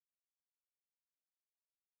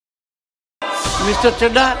Mr.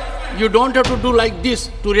 Chadha, you don't have to do like this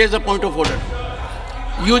to raise a point of order.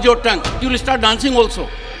 Use your tongue. You will start dancing also.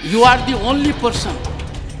 You are the only person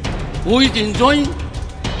who is enjoying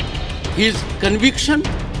his conviction,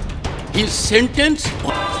 his sentence.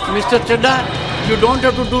 Mr. Chadha, you don't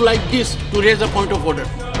have to do like this to raise a point of order.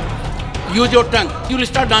 Use your tongue. You will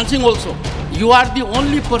start dancing also. You are the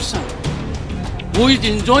only person who is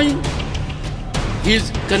enjoying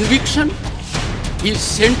his conviction, his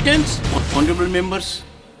sentence. Honorable members,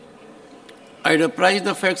 I apprise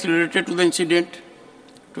the facts related to the incident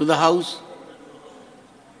to the House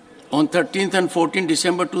on 13th and 14th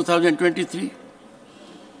December 2023.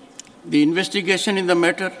 The investigation in the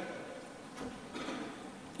matter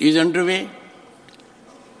is underway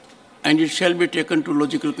and it shall be taken to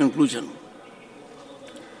logical conclusion.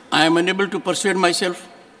 I am unable to persuade myself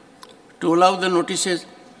to allow the notices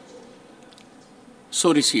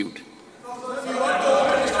so received.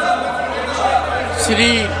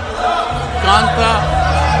 Sri Kanta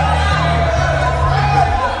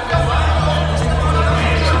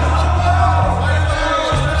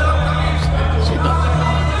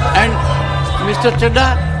and Mr.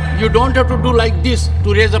 Chadha, you don't have to do like this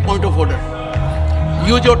to raise a point of order.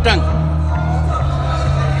 Use your tongue.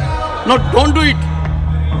 No, don't do it.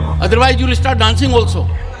 Otherwise, you will start dancing also.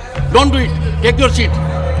 Don't do it. Take your seat.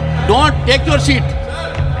 Don't take your seat.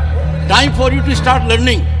 Time for you to start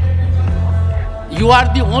learning. You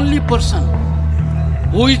are the only person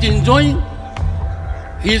who is enjoying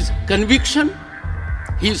his conviction,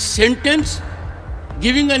 his sentence,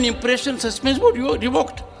 giving an impression suspense would you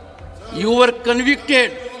revoked. You were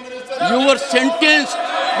convicted. You were sentenced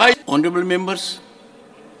by honorable members.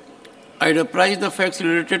 I apprise the facts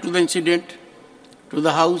related to the incident to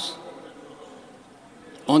the House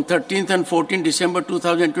on 13th and 14th December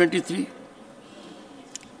 2023.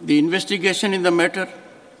 The investigation in the matter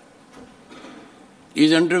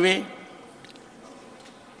is underway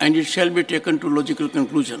and it shall be taken to logical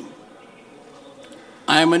conclusion.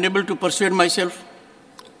 I am unable to persuade myself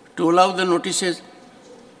to allow the notices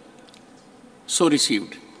so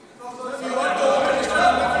received.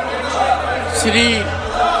 Sri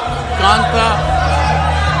Kanta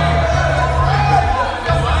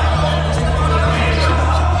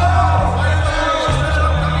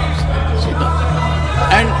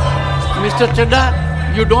and Mr.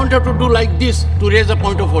 Chadha, you don't have to do like this to raise a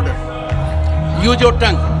point of order. Use your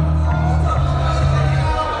tongue.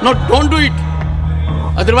 No, don't do it.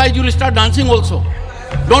 Otherwise, you will start dancing also.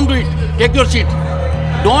 Don't do it. Take your seat.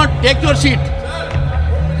 Don't take your seat.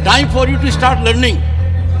 Time for you to start learning.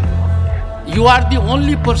 You are the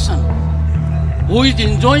only person who is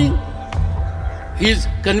enjoying his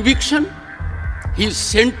conviction, his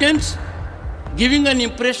sentence, giving an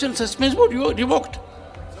impression suspense would you revoked.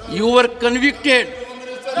 You were convicted.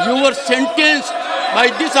 You were sentenced by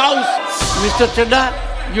this House. Mr.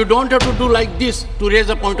 Chadha, you don't have to do like this to raise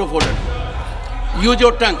a point of order. Use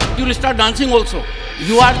your tongue. You will start dancing also.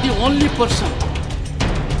 You are the only person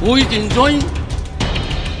who is enjoying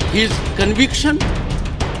his conviction,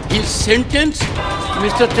 his sentence.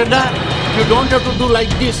 Mr. Chadha, you don't have to do like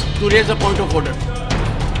this to raise a point of order.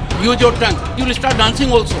 Use your tongue. You will start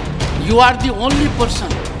dancing also. You are the only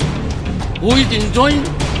person who is enjoying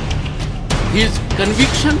his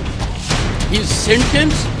conviction, his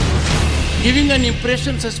sentence, giving an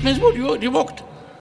impression suspense would you revoked.